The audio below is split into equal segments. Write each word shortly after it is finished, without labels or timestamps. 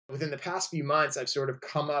within the past few months, I've sort of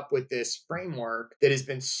come up with this framework that has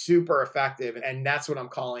been super effective. And that's what I'm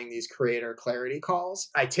calling these creator clarity calls.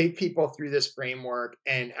 I take people through this framework,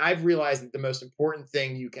 and I've realized that the most important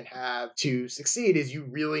thing you can have to succeed is you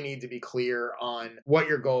really need to be clear on what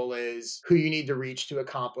your goal is, who you need to reach to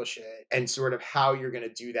accomplish it, and sort of how you're going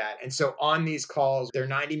to do that. And so on these calls, they're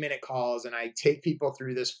 90-minute calls, and I take people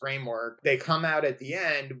through this framework. They come out at the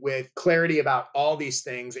end with clarity about all these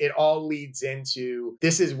things. It all leads into,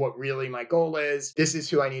 this is what really my goal is. This is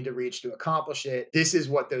who I need to reach to accomplish it. This is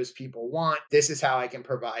what those people want. This is how I can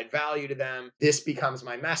provide value to them. This becomes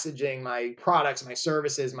my messaging, my products, my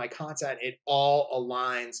services, my content. It all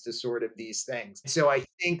aligns to sort of these things. So I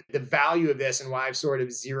think the value of this and why I've sort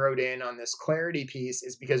of zeroed in on this clarity piece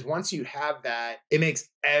is because once you have that, it makes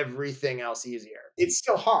everything else easier. It's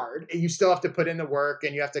still hard. You still have to put in the work,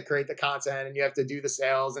 and you have to create the content, and you have to do the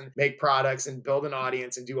sales and make products and build an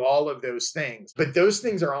audience and do all of those things. But those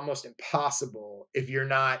things are almost impossible if you're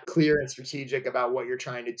not clear and strategic about what you're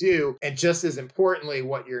trying to do. And just as importantly,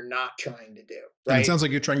 what you're not trying to do. Right? And it sounds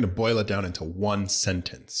like you're trying to boil it down into one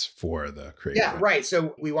sentence for the creator. Yeah, right.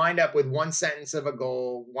 So we wind up with one sentence of a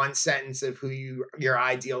goal, one sentence of who your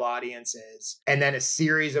ideal audience is, and then a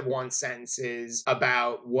series of one sentences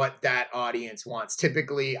about what that audience wants.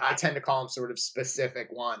 Typically, I tend to call them sort of specific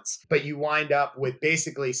wants, but you wind up with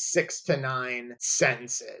basically 6 to 9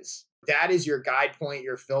 sentences. That is your guide point,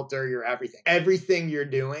 your filter, your everything. Everything you're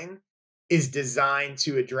doing is designed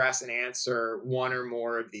to address and answer one or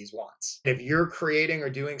more of these wants. If you're creating or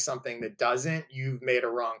doing something that doesn't, you've made a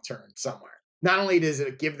wrong turn somewhere. Not only does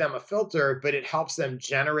it give them a filter, but it helps them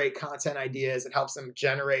generate content ideas. It helps them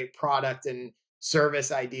generate product and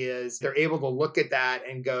service ideas. They're able to look at that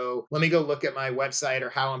and go, let me go look at my website or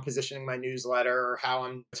how I'm positioning my newsletter or how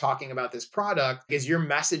I'm talking about this product. Is your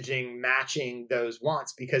messaging matching those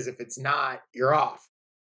wants? Because if it's not, you're off.